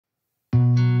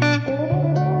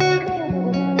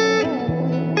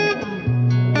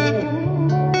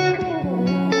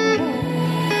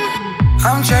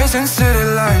chasing city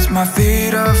lights, my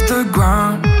feet off the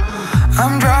ground.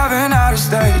 I'm driving out of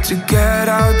state to get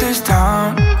out this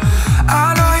town. I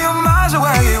know you're miles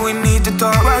away, we need to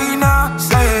talk right now.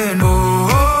 Saying,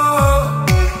 oh,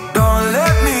 don't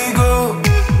let me go.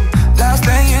 Last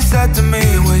thing you said to me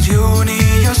was you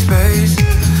need your space.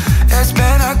 It's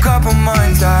been a couple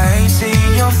months, I ain't seen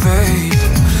your face.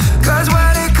 Cause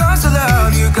when it comes to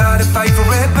love, you gotta fight for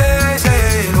it, babe.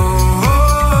 Saying,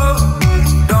 oh,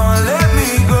 don't let me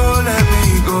go, let me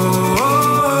go.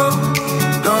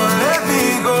 Don't let me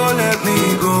go, let me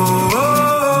go.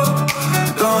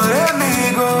 Don't let me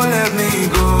go, let me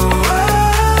go.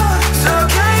 So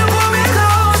can you pull me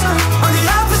closer on the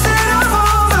opposite of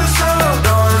over? So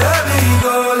don't let me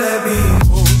go, let me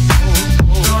go.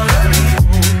 Don't let me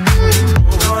go.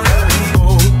 Don't let me go.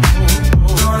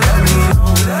 Don't let me go.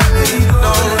 Let me go.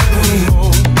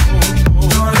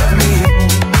 Don't let me go.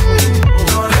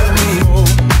 Don't let me go.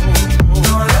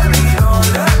 Don't let me go. Don't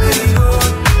let me go.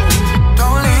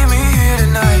 Don't leave me here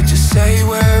tonight, just say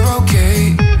we're okay.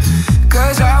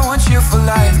 Cause I want you for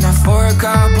life, not for a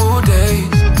couple days.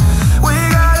 We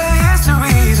got a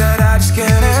history that I just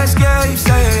can't escape.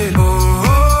 Say,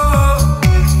 oh,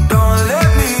 don't let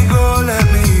me go, let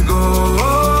me go.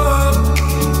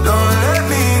 Don't let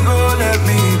me go, let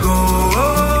me go.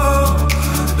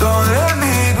 Don't let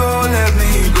me go, let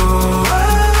me go.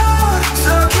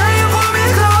 So can you pull me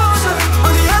closer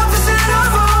on the opposite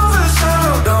of over? So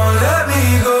don't let me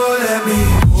go, let me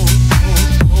go.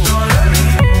 Don't let me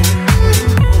go.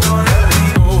 Don't let me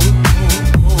go.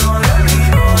 Don't let me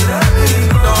go.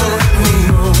 Don't let me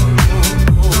go.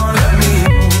 Don't let me go. Don't let me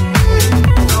go.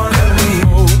 Don't let me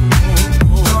go.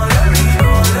 Don't let me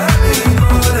go. Let me go.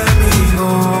 Let me go.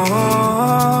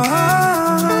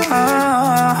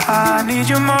 I need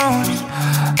you most.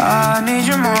 I need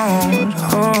you most.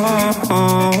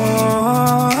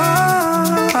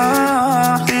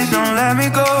 Please don't let me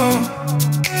go.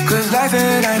 Cause life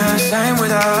it ain't the same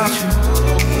without you.